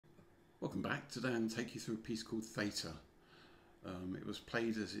Welcome back. Today I'm going to take you through a piece called Theta. It was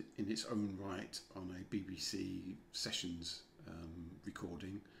played in its own right on a BBC Sessions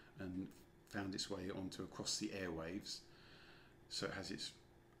recording and found its way onto Across the Airwaves. So it has its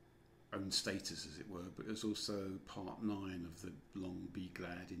own status, as it were, but it was also part 9 of the Long Be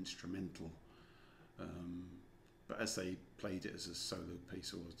Glad instrumental. But as they played it as a solo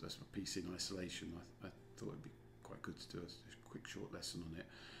piece or as a piece in isolation, I thought it'd be quite good to do a quick short lesson on it.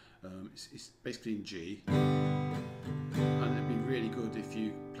 It's basically in G, and it'd be really good if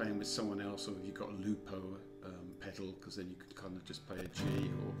you're playing with someone else, or if you've got a lupo pedal, because then you could kind of just play a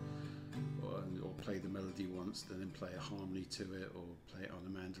G or play the melody once, then play a harmony to it, or play it on a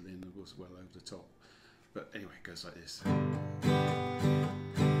mandolin that was well over the top. But anyway, it goes like this.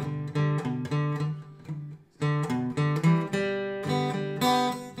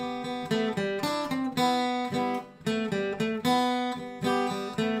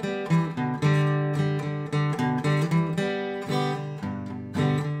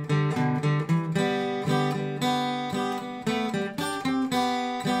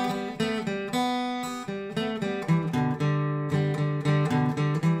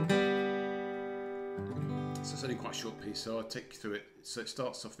 It's only quite a short piece, so I'll take you through it. So it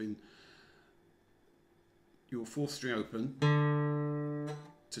starts off in your 4th string open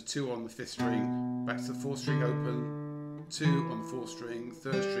to 2 on the 5th string, back to the 4th string open, 2 on the 4th string,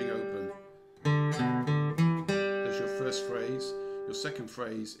 3rd string open. There's your first phrase. Your second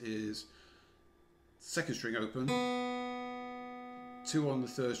phrase is 2nd string open, 2 on the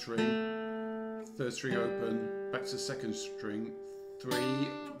 3rd string, 3rd string open, back to the 2nd string, 3,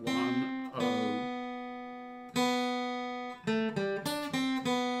 1, 0.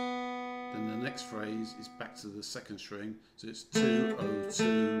 Next phrase is back to the 2nd string, so it's 2, 0,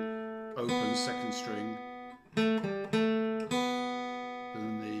 2, open 2nd string. And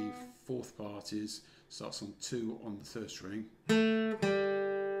then the 4th part starts on 2 on the 3rd string,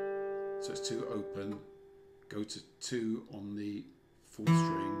 so it's 2 open, go to 2 on the 4th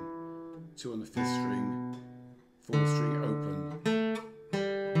string, 2 on the 5th string, 4th string open,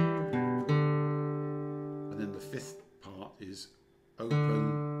 and then the 5th part is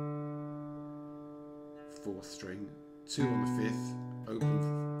open 4th string, 2 on the 5th, open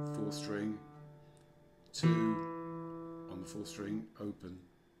 4th string, 2 on the 4th string, open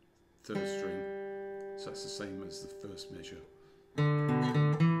 3rd string. So that's the same as the first measure.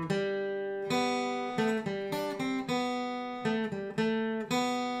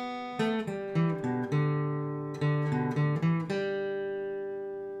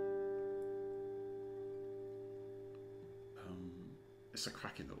 It's a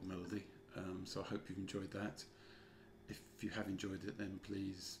cracking little melody. So I hope you've enjoyed that. If you have enjoyed it, then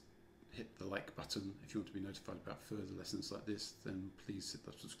please hit the like button. If you want to be notified about further lessons like this, then please hit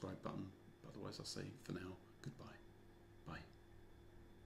the subscribe button. Otherwise, I'll say for now, goodbye.